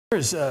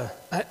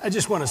I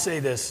just want to say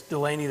this,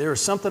 Delaney, there is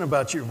something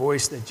about your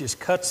voice that just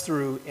cuts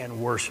through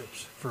and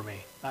worships for me.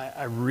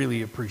 I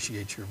really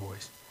appreciate your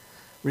voice.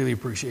 Really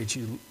appreciate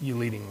you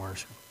leading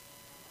worship.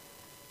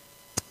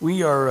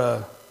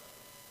 We're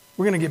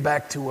going to get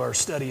back to our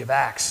study of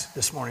Acts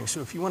this morning.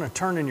 So if you want to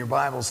turn in your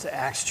Bibles to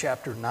Acts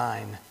chapter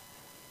 9,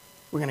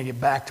 we're going to get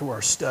back to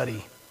our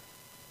study.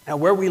 Now,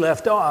 where we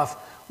left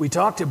off, we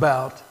talked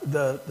about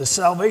the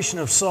salvation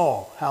of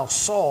Saul, how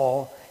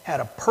Saul had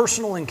a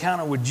personal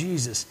encounter with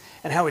Jesus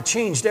and how it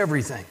changed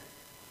everything.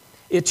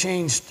 It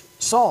changed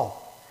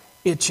Saul.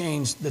 It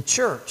changed the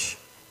church.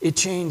 It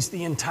changed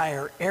the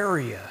entire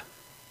area.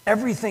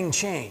 Everything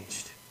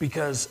changed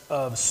because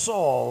of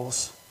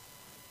Saul's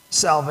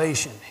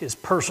salvation, his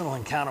personal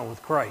encounter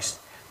with Christ.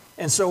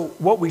 And so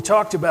what we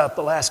talked about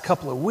the last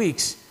couple of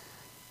weeks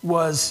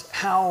was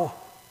how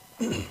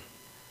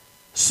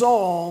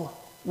Saul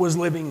was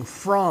living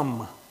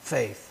from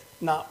faith,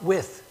 not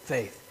with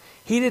faith.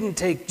 He didn't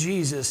take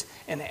Jesus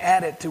and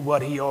add it to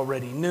what he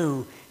already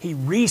knew. He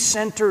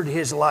recentered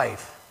his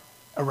life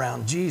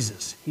around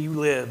Jesus. He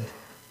lived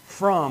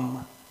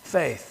from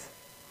faith.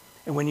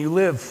 And when you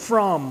live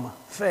from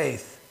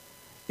faith,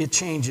 it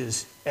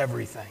changes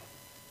everything.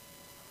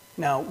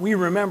 Now, we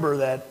remember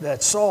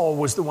that Saul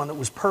was the one that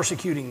was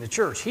persecuting the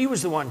church. He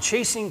was the one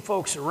chasing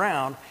folks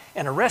around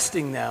and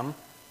arresting them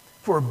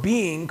for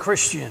being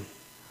Christian,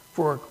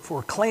 for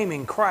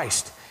claiming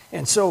Christ.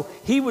 And so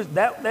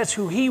that's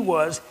who he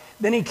was.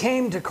 Then he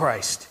came to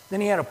Christ.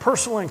 Then he had a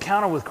personal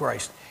encounter with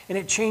Christ. And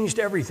it changed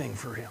everything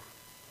for him.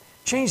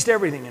 Changed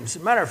everything. And as a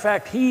matter of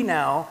fact, he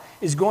now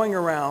is going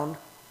around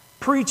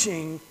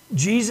preaching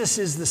Jesus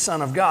is the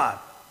Son of God.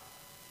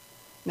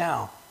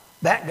 Now,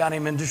 that got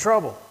him into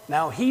trouble.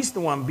 Now he's the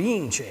one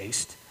being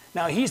chased.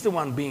 Now he's the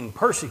one being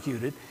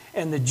persecuted.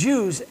 And the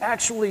Jews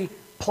actually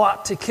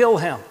plot to kill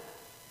him.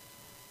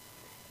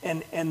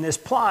 And this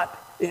plot,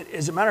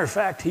 as a matter of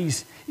fact,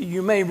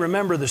 you may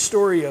remember the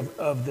story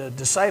of the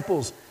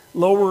disciples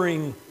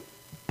lowering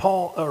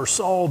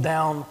Saul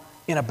down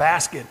in a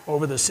basket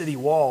over the city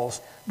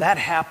walls. That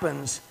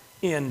happens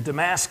in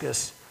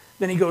Damascus.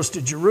 Then he goes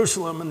to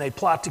Jerusalem and they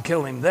plot to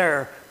kill him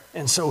there.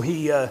 And so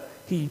they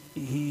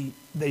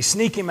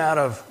sneak him out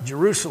of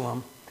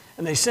Jerusalem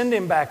and they send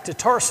him back to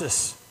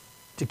Tarsus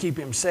to keep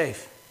him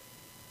safe.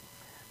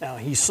 Now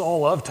he's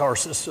Saul of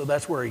Tarsus, so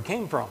that's where he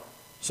came from.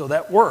 So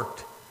that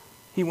worked.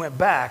 He went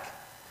back.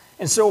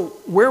 And so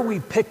where we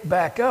pick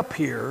back up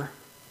here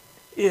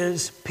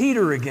is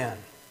Peter again.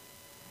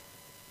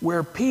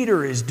 Where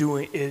Peter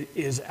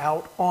is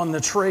out on the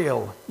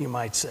trail, you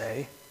might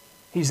say.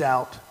 He's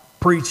out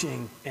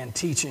preaching and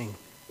teaching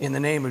in the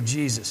name of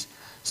Jesus.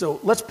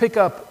 So let's pick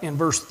up in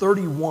verse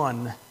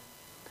 31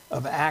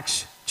 of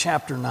Acts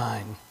chapter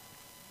 9.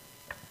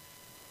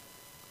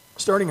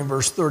 Starting in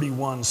verse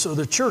 31. So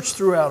the church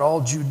throughout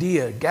all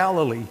Judea,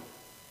 Galilee,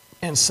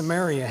 and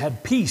Samaria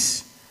had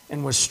peace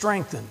and was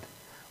strengthened,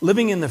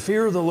 living in the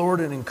fear of the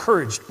Lord and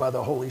encouraged by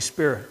the Holy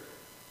Spirit.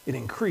 It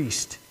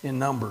increased in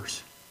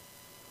numbers.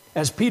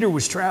 As Peter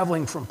was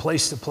traveling from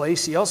place to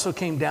place, he also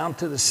came down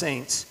to the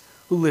saints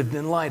who lived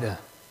in Lydda.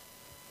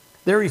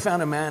 There he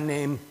found a man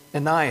named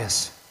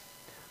Aeneas,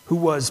 who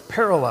was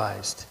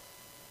paralyzed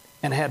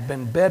and had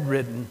been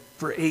bedridden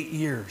for 8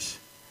 years.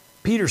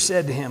 Peter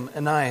said to him,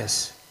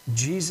 Aeneas,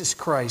 Jesus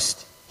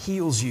Christ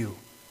heals you.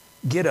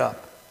 Get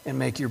up and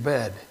make your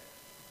bed.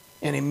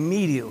 And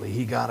immediately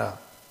he got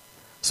up.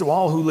 So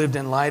all who lived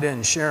in Lydda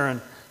and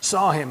Sharon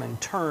saw him and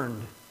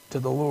turned to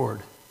the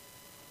Lord.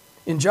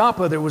 In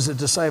Joppa there was a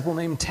disciple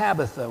named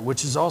Tabitha,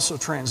 which is also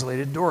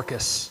translated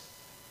Dorcas.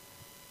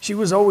 She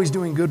was always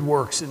doing good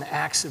works and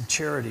acts of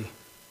charity.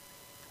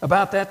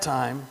 About that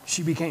time,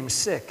 she became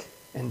sick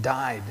and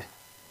died.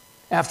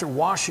 After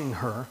washing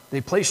her,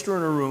 they placed her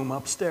in a room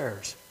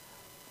upstairs.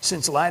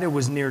 Since Lydda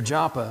was near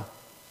Joppa,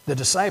 the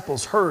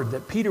disciples heard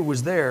that Peter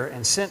was there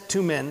and sent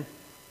 2 men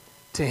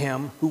to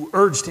him who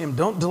urged him,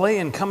 don't delay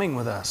in coming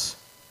with us.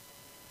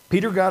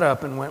 Peter got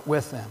up and went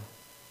with them.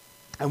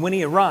 And when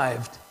he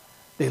arrived,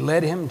 they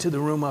led him to the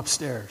room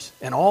upstairs.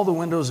 And all the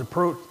widows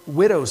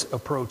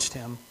approached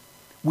him,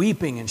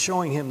 weeping and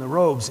showing him the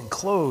robes and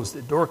clothes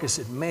that Dorcas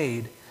had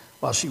made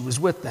while she was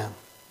with them.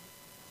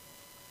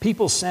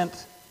 Peter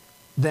sent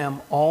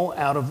them all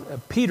out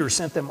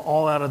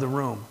of the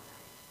room.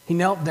 He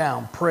knelt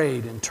down,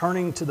 prayed, and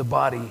turning to the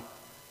body,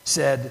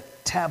 said,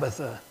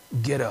 Tabitha,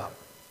 get up.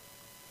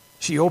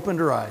 She opened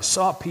her eyes,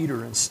 saw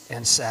Peter, and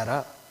sat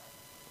up.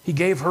 He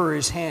gave her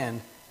his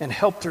hand and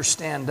helped her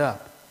stand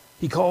up.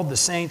 He called the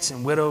saints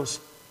and widows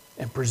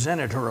and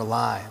presented her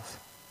alive.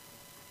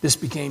 This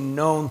became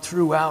known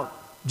throughout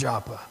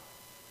Joppa,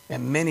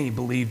 and many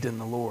believed in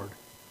the Lord.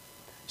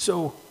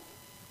 So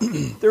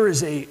there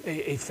is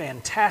a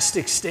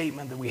fantastic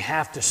statement that we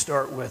have to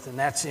start with, and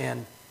that's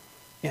in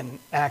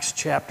Acts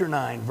chapter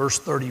 9, verse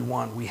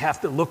 31. We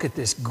have to look at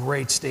this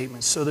great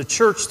statement. So the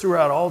church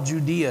throughout all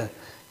Judea,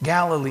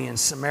 Galilee, and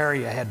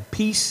Samaria had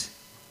peace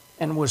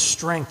and was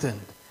strengthened,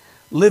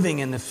 living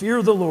in the fear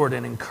of the Lord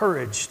and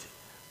encouraged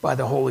by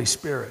the Holy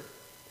Spirit.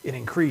 It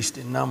increased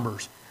in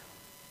numbers.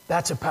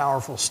 That's a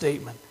powerful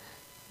statement.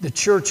 The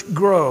church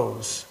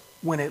grows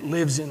when it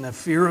lives in the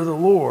fear of the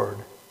Lord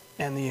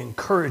and the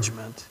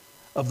encouragement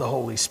of the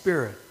Holy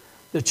Spirit.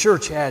 The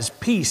church has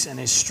peace and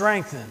is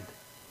strengthened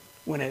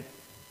when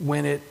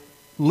it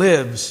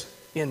lives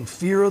in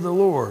fear of the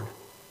Lord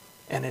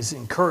and is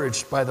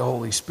encouraged by the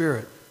Holy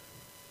Spirit.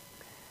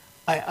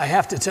 I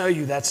have to tell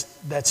you, that's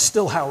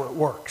still how it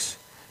works.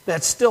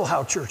 That's still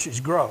how churches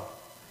grow,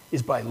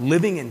 is by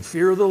living in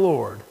fear of the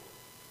Lord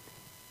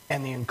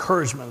and the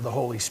encouragement of the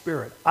Holy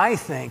Spirit. I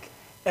think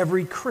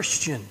every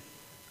Christian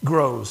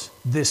grows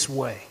this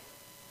way,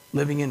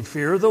 living in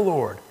fear of the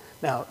Lord.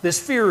 Now, this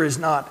fear is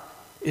not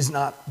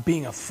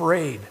being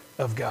afraid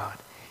of God.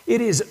 It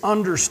is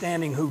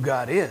understanding who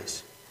God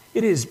is.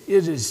 It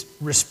is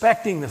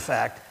respecting the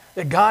fact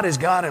that God is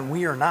God and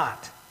we are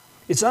not.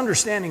 It's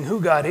understanding who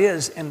God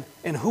is and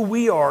who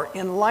we are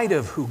in light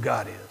of who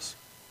God is.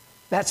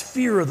 That's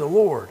fear of the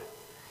Lord.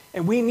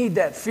 And we need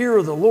that fear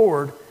of the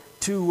Lord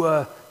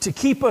to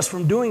keep us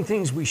from doing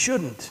things we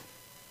shouldn't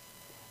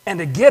and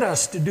to get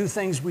us to do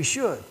things we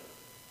should.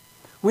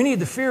 We need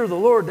the fear of the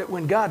Lord that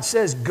when God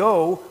says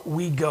go,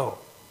 we go.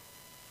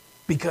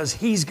 Because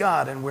He's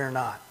God and we're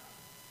not.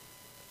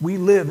 We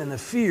live in the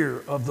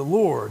fear of the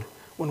Lord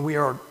when we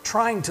are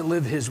trying to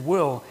live His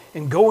will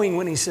and going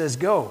when He says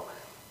go.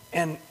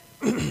 And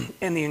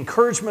the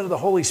encouragement of the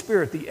Holy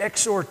Spirit, the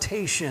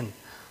exhortation,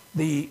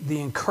 the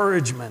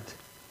encouragement,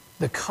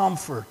 the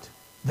comfort,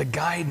 the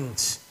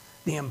guidance,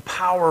 the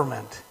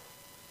empowerment.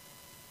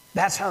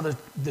 That's how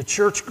the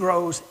church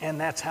grows, and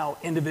that's how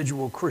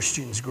individual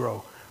Christians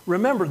grow.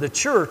 Remember, the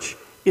church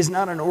is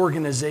not an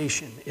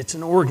organization. It's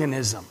an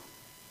organism.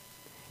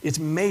 It's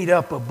made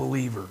up of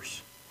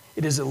believers.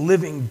 It is a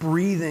living,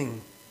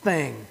 breathing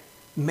thing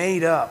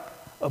made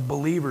up of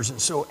believers. And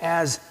so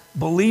as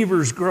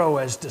believers grow,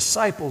 as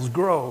disciples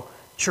grow,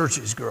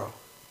 churches grow.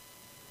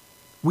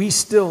 We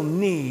still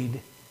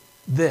need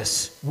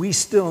this. We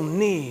still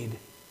need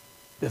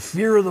the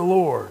fear of the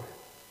Lord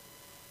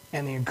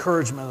and the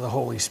encouragement of the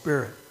Holy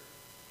Spirit.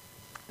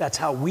 That's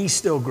how we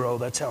still grow.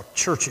 That's how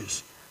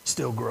churches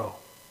still grow.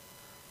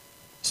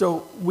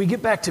 So we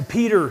get back to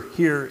Peter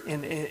here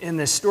in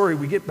this story.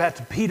 We get back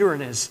to Peter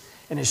and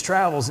his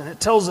travels, and it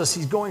tells us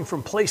he's going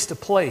from place to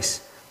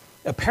place,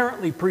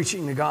 apparently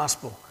preaching the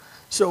gospel.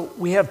 So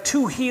we have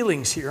two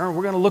healings here, and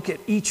we're going to look at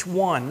each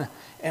one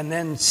and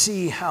then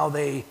see how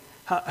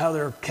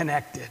they're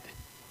connected.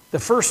 The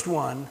first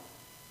one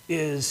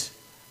is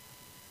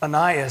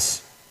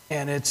Aeneas,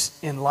 and it's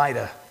in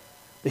Lydda.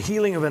 The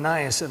healing of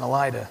Aeneas and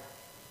Lydda.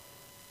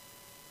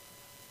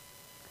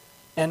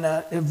 And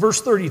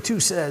verse 32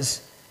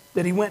 says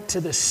that he went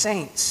to the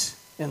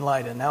saints in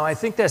Lydda. Now, I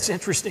think that's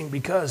interesting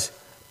because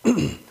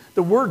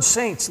the word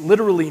saints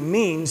literally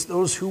means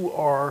those who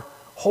are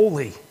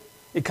holy.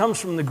 It comes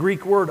from the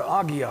Greek word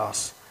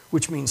agios,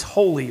 which means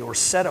holy or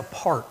set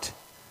apart.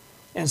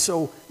 And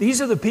so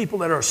these are the people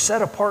that are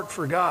set apart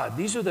for God.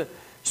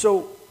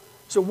 So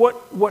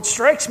what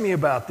strikes me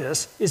about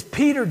this is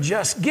Peter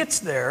just gets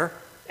there,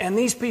 and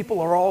these people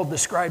are all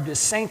described as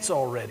saints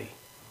already.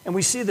 And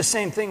we see the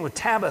same thing with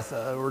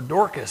Tabitha or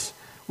Dorcas.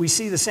 We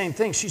see the same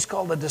thing. She's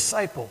called a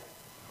disciple.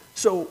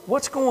 So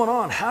what's going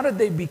on? How did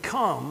they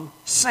become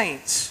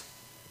saints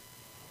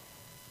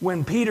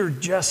when Peter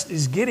just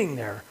is getting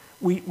there?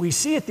 We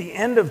see at the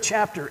end of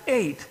chapter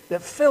 8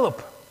 that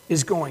Philip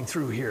is going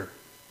through here.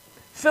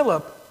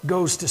 Philip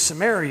goes to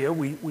Samaria.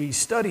 We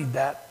studied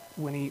that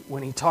when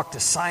he talked to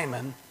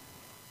Simon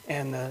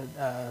and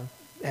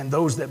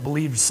those that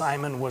believed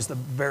Simon was the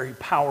very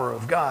power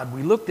of God.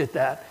 We looked at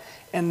that,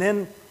 and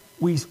then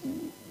we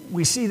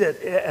see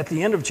that at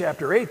the end of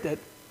chapter 8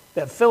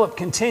 that Philip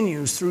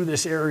continues through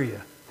this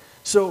area.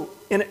 So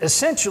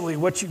essentially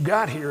what you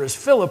got here is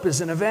Philip is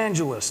an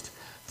evangelist.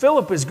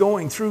 Philip is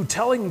going through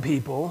telling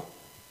people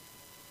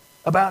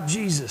about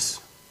Jesus.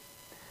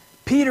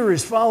 Peter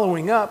is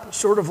following up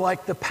sort of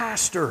like the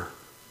pastor,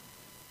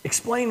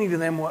 explaining to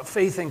them what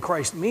faith in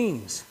Christ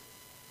means.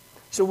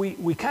 So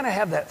we kind of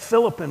have that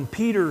Philip and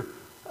Peter,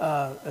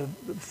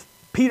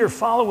 Peter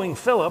following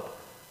Philip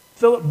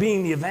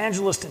being the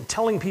evangelist and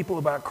telling people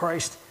about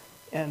Christ,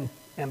 and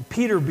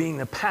Peter being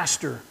the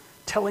pastor,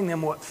 telling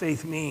them what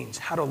faith means,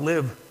 how to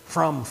live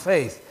from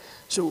faith.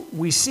 So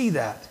we see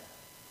that.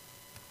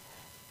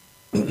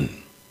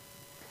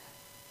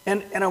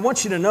 And I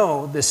want you to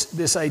know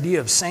this idea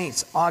of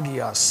saints,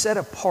 agios, set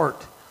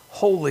apart,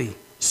 holy,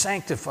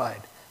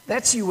 sanctified.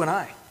 That's you and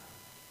I.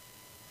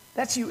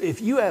 That's you.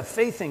 If you have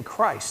faith in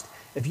Christ,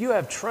 if you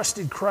have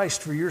trusted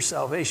Christ for your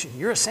salvation,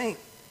 you're a saint.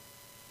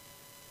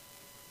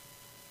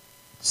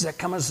 Does that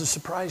come as a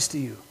surprise to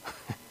you?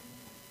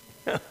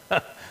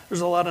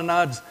 There's a lot of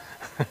nods,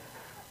 a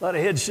lot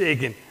of head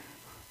shaking,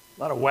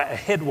 a lot of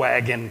head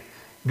wagging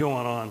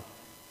going on.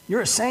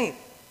 You're a saint.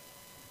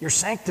 You're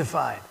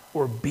sanctified,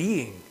 or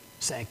being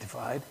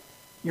sanctified.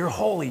 You're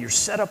holy. You're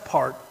set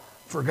apart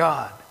for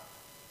God.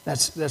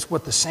 That's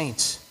what the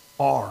saints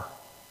are.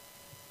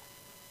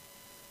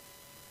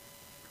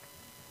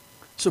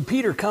 So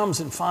Peter comes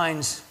and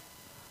finds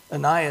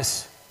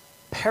Aeneas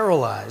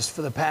paralyzed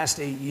for the past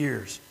 8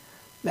 years.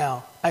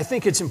 Now, I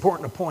think it's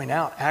important to point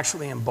out,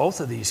 actually, in both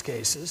of these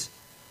cases,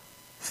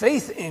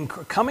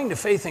 coming to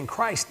faith in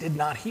Christ did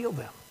not heal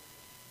them.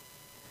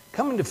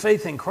 Coming to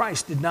faith in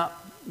Christ did not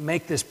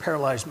make this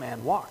paralyzed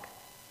man walk.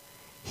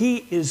 He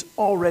is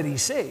already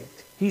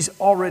saved. He's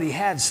already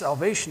had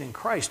salvation in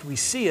Christ. We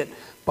see it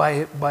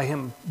by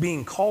him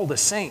being called a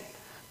saint,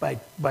 by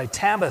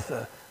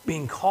Tabitha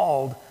being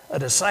called a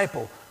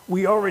disciple.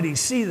 We already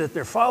see that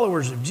they're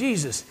followers of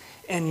Jesus,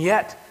 and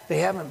yet they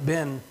haven't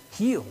been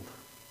healed.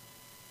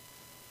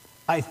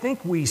 I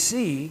think we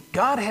see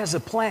God has a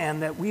plan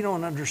that we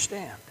don't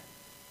understand.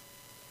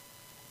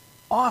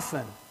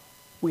 Often,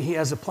 He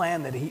has a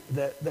plan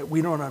that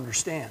we don't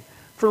understand.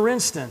 For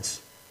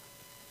instance,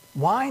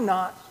 why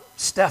not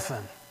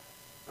Stephen,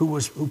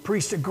 who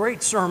preached a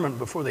great sermon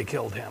before they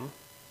killed him,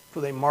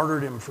 before they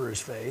martyred him for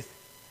his faith?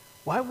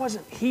 Why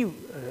wasn't he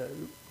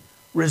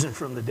risen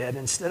from the dead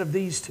instead of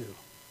these two?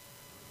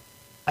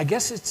 I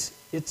guess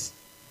it's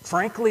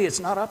frankly, it's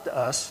not up to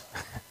us.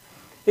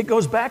 It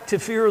goes back to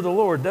fear of the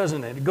Lord,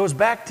 doesn't it? It goes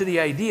back to the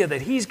idea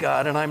that He's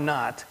God and I'm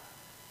not.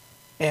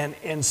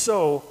 And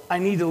so I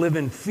need to live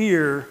in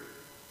fear,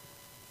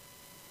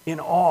 in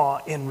awe,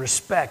 in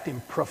respect, in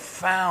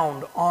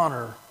profound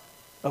honor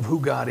of who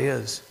God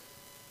is.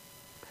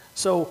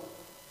 So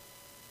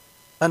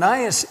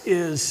Ananias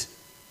is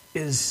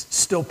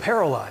still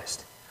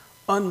paralyzed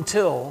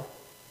until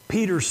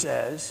Peter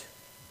says,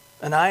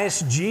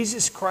 Ananias,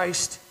 Jesus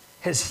Christ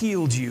has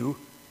healed you.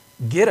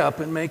 Get up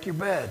and make your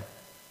bed.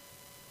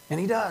 And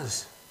he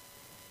does.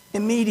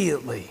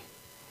 Immediately.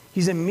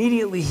 He's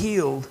immediately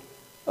healed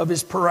of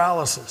his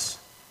paralysis.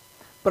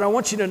 But I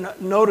want you to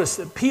notice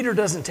that Peter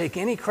doesn't take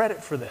any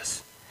credit for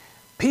this.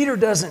 Peter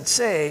doesn't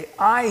say,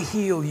 I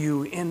heal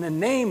you in the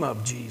name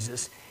of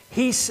Jesus.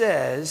 He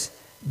says,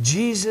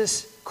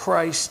 Jesus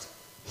Christ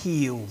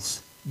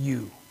heals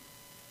you.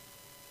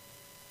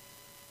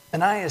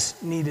 Ananias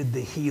needed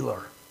the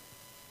healer.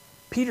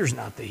 Peter's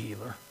not the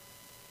healer.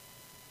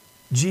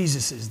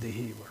 Jesus is the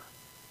healer.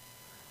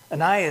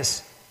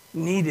 Ananias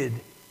needed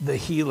the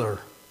healer.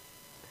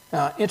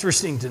 Now,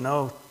 interesting to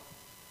know,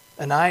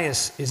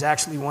 Ananias is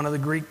actually one of the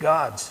Greek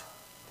gods.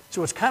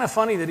 So it's kind of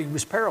funny that he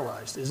was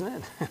paralyzed,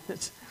 isn't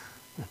it?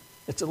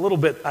 It's a little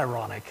bit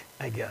ironic,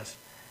 I guess.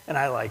 And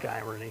I like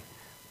irony.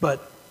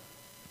 But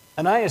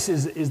Ananias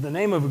is the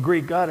name of a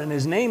Greek god, and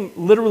his name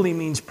literally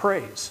means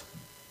praise.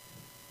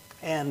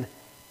 And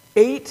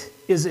 8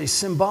 is a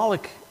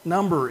symbolic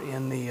number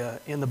in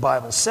the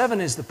Bible.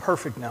 7 is the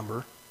perfect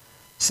number,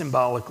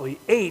 symbolically.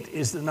 8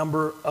 is the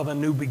number of a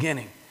new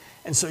beginning.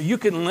 And so you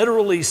can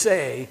literally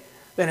say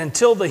that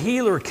until the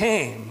healer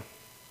came,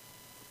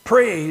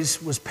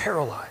 praise was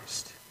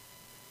paralyzed.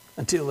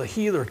 Until the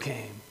healer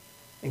came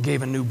and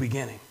gave a new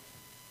beginning.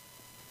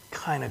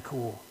 Kind of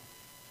cool.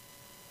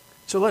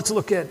 So let's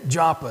look at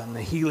Joppa and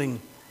the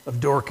healing of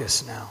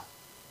Dorcas now.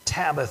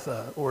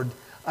 Tabitha, or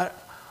I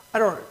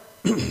don't.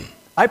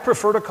 I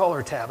prefer to call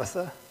her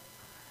Tabitha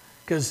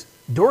because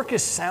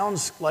Dorcas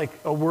sounds like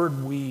a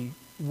word we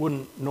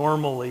wouldn't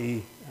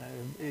normally.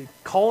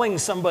 Calling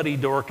somebody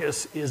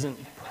Dorcas isn't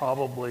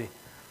probably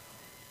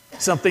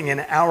something in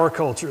our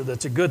culture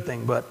that's a good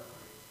thing, but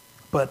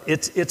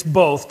it's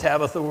both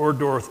Tabitha or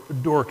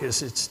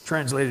Dorcas. It's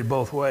translated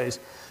both ways.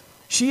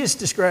 She is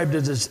described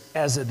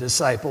as a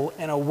disciple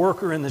and a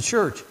worker in the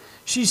church.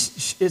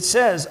 It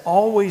says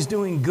always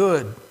doing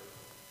good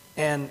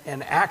and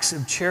acts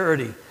of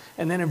charity.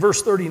 And then in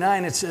verse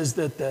 39 it says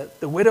that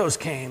the widows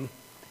came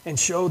and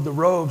showed the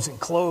robes and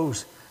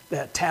clothes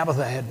that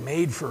Tabitha had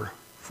made for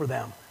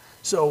them.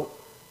 So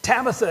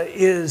Tabitha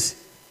is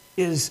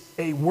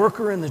a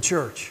worker in the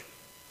church.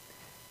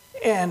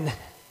 And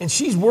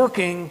she's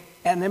working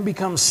and then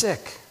becomes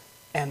sick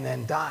and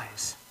then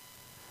dies.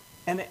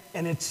 And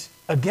it's,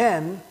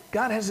 again,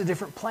 God has a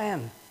different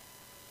plan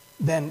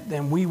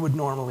than we would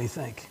normally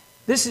think.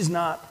 This is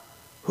not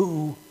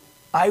who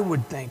I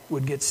would think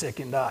would get sick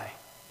and die,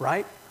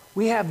 right?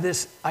 We have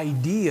this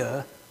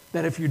idea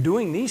that if you're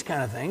doing these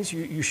kind of things,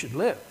 you should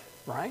live,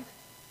 right?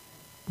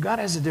 God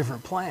has a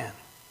different plan.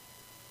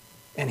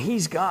 And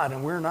He's God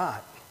and we're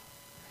not.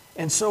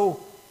 And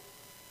so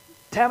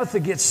Tabitha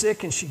gets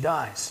sick and she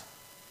dies.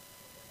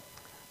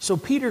 So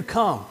Peter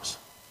comes.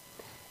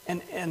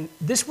 And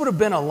this would have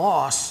been a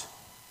loss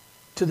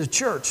to the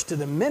church, to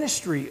the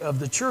ministry of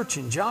the church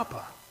in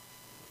Joppa.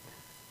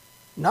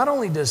 Not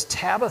only does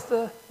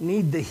Tabitha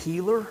need the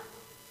healer,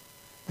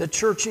 the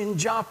church in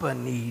Joppa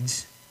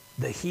needs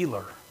the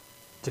healer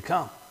to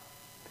come.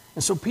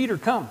 And so Peter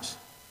comes.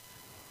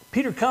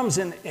 Peter comes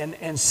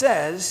and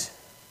says,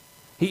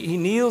 he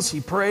kneels,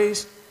 he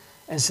prays,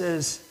 and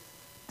says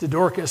to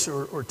Dorcas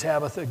or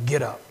Tabitha,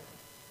 get up.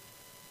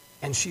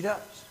 And she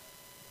does.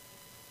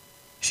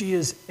 She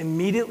is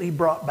immediately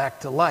brought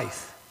back to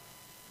life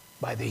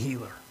by the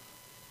healer.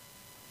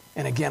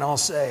 And again, I'll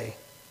say,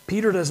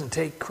 Peter doesn't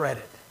take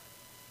credit.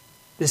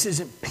 This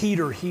isn't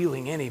Peter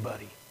healing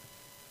anybody.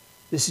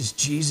 This is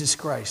Jesus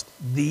Christ,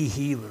 the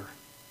healer,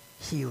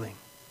 healing.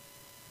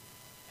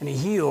 And He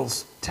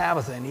heals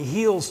Tabitha, and He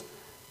heals,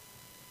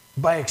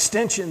 by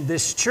extension,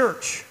 this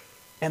church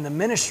and the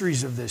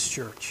ministries of this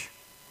church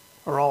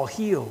are all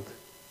healed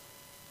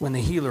when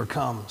the healer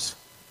comes.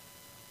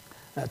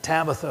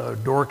 Tabitha, or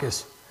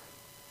Dorcas,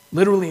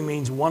 literally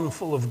means one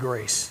full of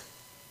grace.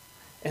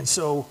 And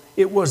so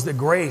it was the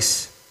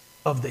grace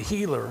of the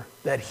healer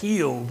that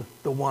healed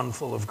the one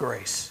full of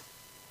grace.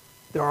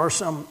 There are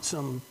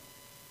some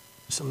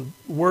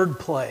word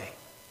play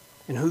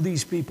in who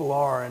these people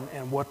are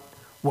and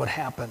what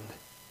happened.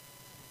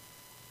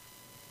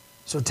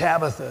 So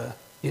Tabitha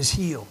is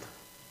healed.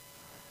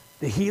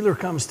 The healer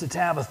comes to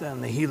Tabitha,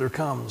 and the healer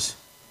comes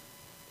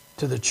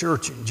to the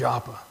church in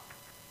Joppa.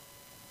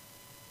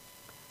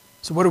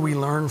 So what do we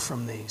learn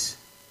from these?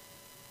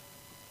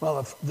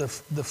 Well, the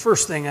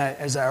first thing,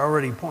 as I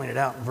already pointed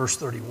out in verse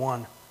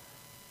 31,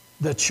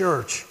 the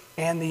church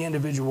and the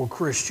individual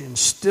Christian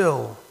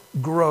still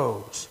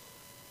grows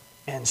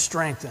and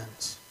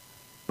strengthens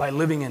by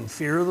living in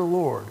fear of the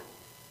Lord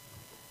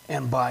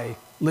and by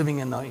living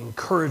in the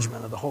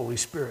encouragement of the Holy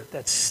Spirit.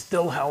 That's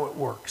still how it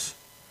works.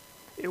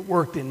 It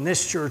worked in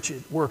this church,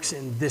 it works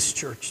in this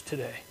church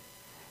today,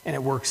 and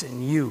it works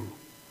in you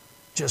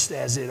just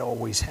as it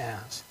always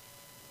has.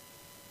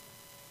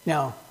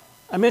 Now,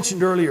 I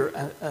mentioned earlier,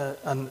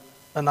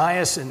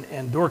 Ananias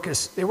and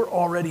Dorcas, they were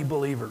already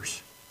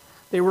believers.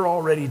 They were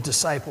already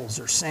disciples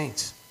or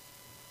saints.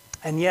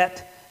 And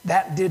yet,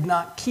 that did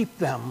not keep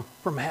them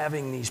from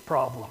having these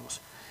problems.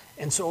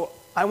 And so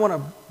I want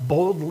to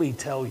boldly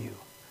tell you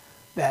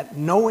that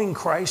knowing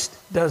Christ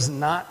does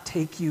not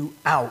take you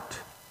out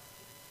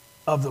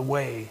of the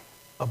way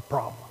of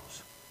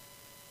problems.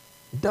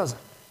 It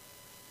doesn't.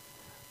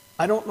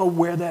 I don't know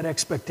where that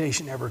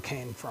expectation ever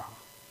came from.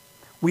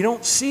 We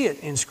don't see it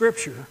in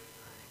Scripture.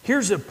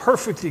 Here's a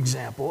perfect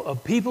example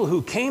of people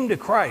who came to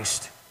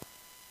Christ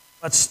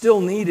but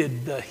still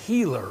needed the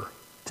healer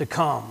to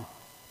come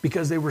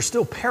because they were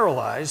still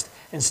paralyzed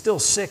and still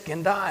sick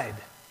and died.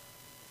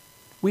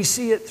 We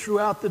see it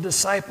throughout the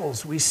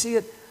disciples. We see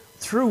it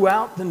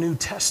throughout the New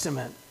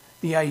Testament,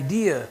 the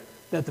idea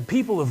that the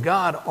people of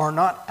God are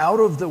not out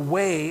of the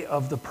way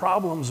of the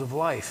problems of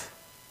life.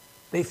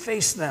 They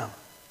face them.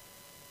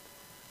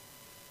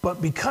 But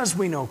because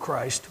we know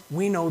Christ,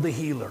 we know the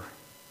healer.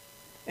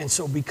 And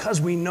so because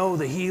we know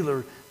the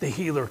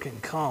healer can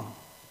come.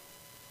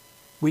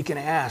 We can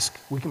ask,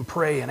 we can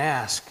pray and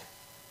ask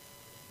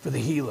for the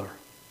healer.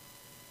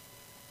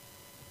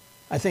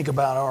 I think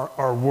about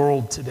our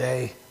world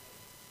today.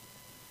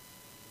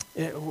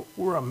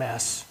 We're a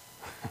mess.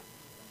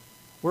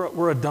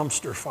 We're a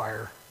dumpster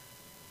fire.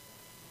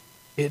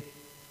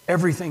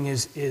 Everything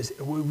is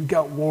we've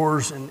got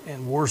wars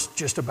and wars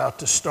just about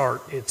to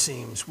start, it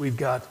seems. We've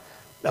got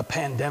a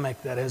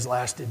pandemic that has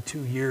lasted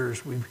 2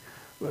 years.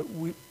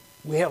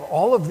 We have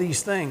all of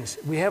these things.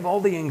 We have all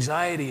the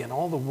anxiety and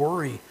all the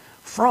worry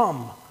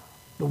from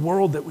the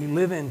world that we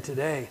live in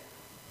today.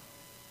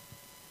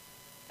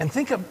 And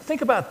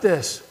think about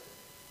this.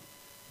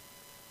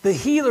 The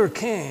healer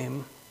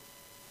came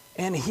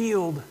and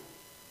healed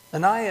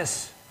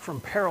Ananias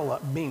from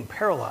being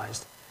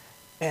paralyzed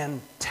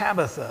and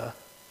Tabitha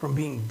from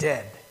being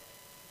dead.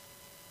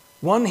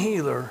 One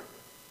healer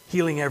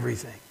healing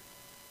everything.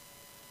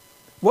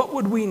 What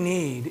would we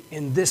need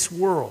in this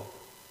world?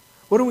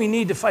 What do we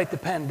need to fight the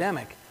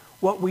pandemic?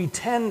 What we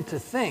tend to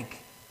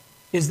think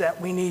is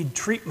that we need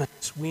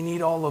treatments. We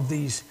need all of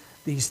these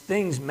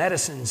things,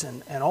 medicines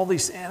and all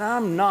these. And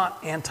I'm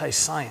not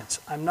anti-science.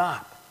 I'm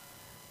not.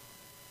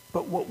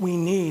 But what we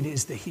need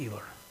is the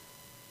healer.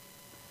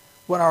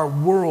 What our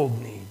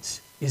world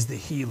needs is the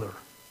healer.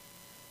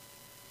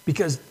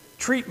 Because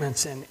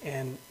treatments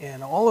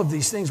and all of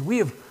these things, we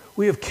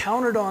have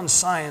counted on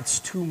science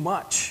too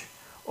much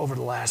over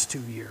the last 2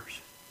 years.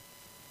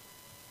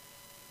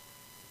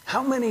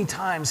 How many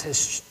times has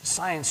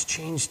science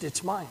changed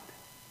its mind?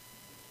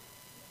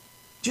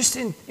 Just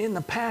in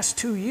the past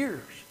 2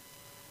 years.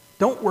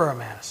 Don't wear a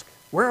mask.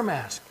 Wear a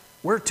mask.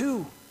 Wear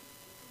two.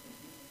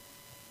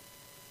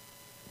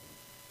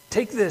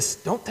 Take this.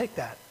 Don't take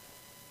that.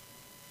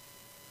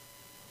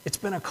 It's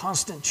been a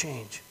constant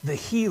change. The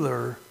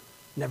healer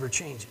never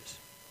changes.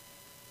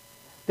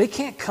 They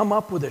can't come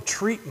up with a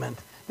treatment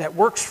that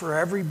works for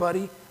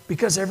everybody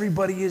because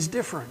everybody is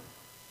different.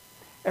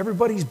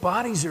 Everybody's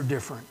bodies are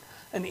different.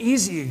 An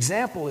easy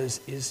example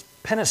is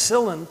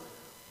penicillin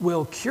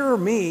will cure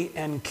me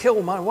and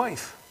kill my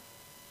wife.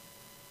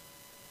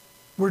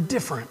 We're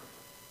different.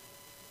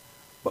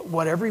 But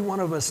what every one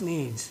of us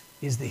needs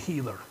is the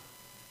healer.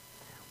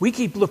 We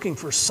keep looking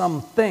for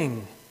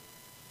something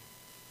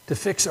to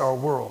fix our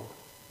world.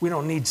 We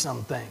don't need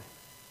something.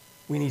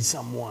 We need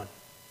someone.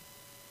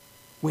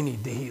 We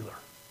need the healer.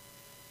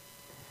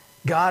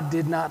 God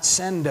did not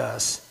send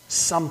us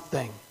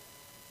something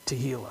to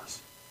heal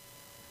us.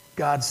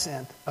 God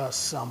sent us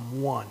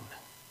someone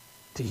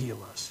to heal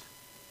us.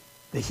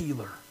 The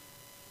healer,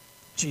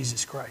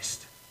 Jesus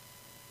Christ.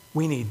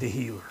 We need the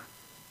healer.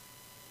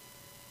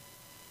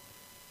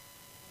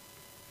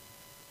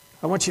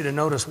 I want you to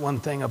notice one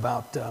thing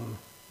about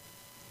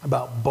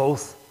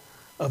both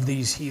of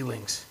these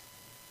healings.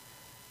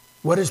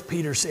 What does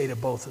Peter say to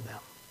both of them?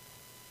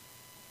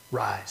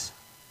 Rise.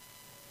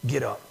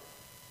 Get up.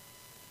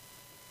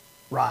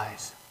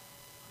 rise.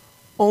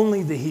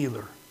 Only the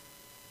healer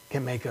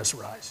can make us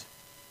rise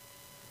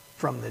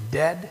from the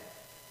dead,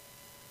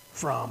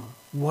 from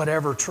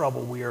whatever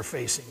trouble we are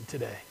facing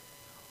today.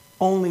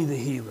 Only the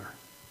healer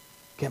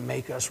can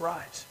make us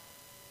rise.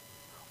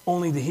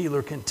 Only the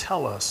healer can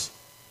tell us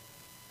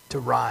to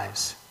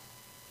rise.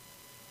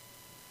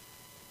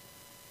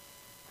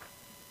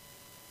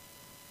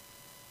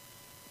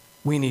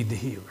 We need the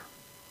healer.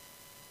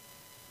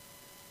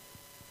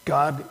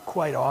 God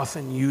quite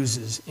often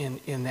uses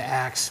in the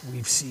Acts,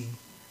 we've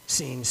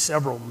seen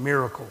several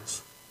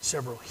miracles,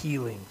 several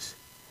healings.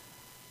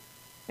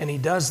 And he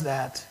does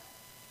that,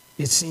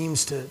 it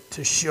seems,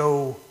 to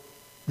show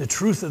the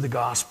truth of the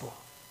gospel,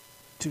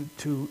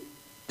 to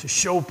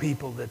show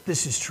people that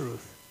this is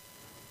truth.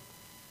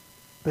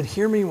 But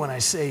hear me when I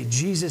say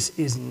Jesus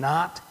is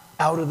not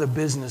out of the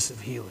business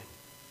of healing.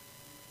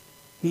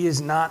 He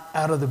is not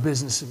out of the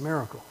business of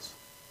miracles.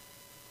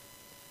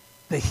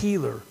 The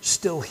healer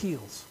still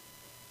heals.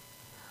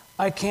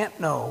 I can't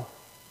know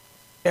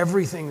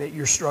everything that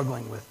you're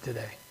struggling with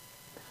today.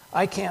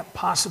 I can't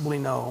possibly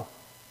know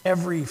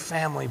every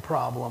family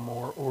problem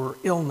or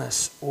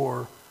illness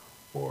or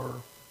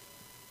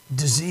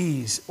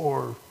disease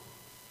or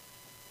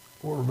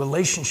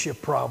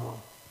relationship problem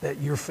that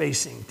you're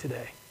facing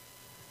today.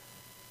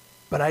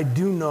 But I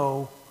do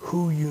know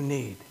who you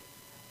need.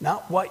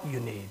 Not what you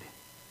need,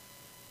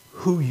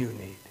 who you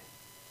need.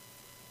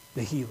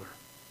 The healer.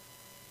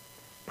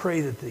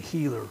 Pray that the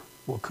healer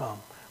will come.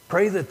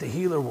 Pray that the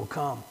healer will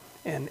come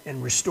and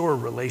restore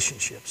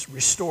relationships,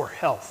 restore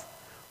health,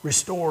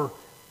 restore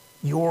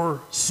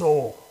your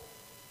soul,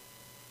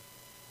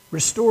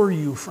 restore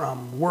you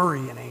from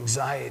worry and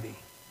anxiety.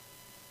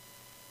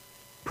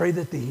 Pray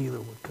that the healer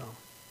would come.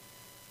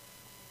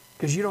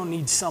 Because you don't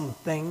need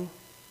something,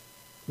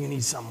 you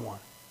need someone.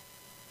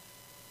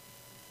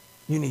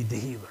 You need the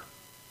healer.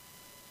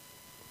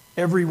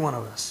 Every one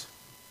of us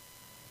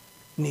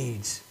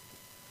needs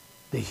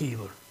the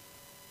healer.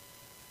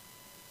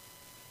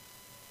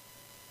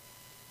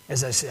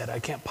 As I said, I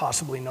can't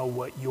possibly know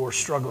what you're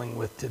struggling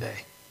with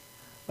today,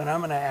 but I'm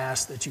going to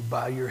ask that you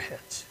bow your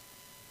heads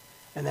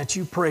and that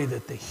you pray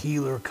that the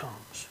healer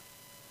comes,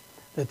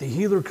 that the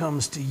healer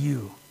comes to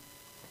you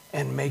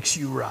and makes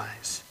you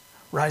rise.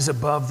 Rise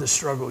above the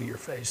struggle you're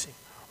facing.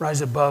 Rise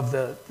above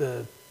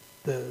the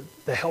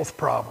health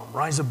problem.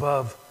 Rise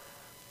above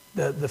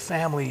the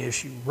family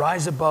issue.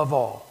 Rise above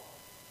all.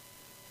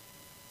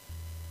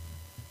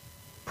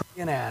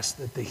 Pray and ask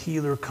that the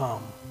healer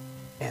come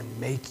and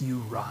make you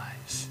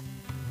rise.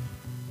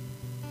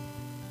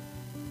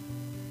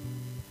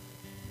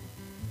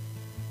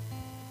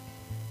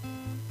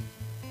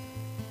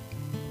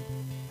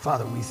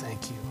 Father, we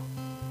thank you.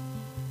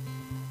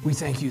 We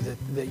thank you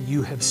that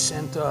you have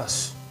sent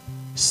us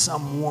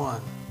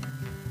someone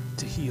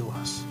to heal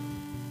us.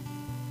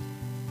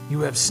 You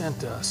have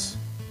sent us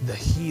the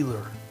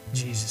healer,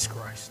 Jesus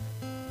Christ.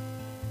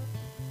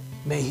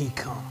 May he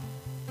come.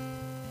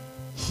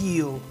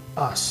 Heal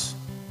us.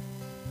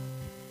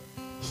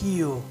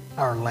 Heal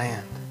our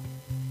land.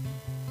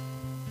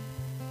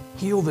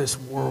 Heal this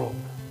world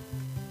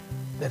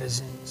that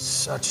is in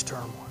such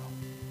turmoil.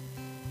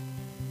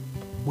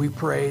 We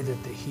pray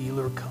that the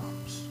healer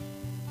comes.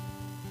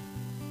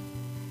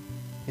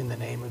 In the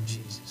name of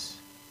Jesus.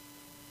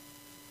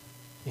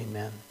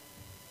 Amen.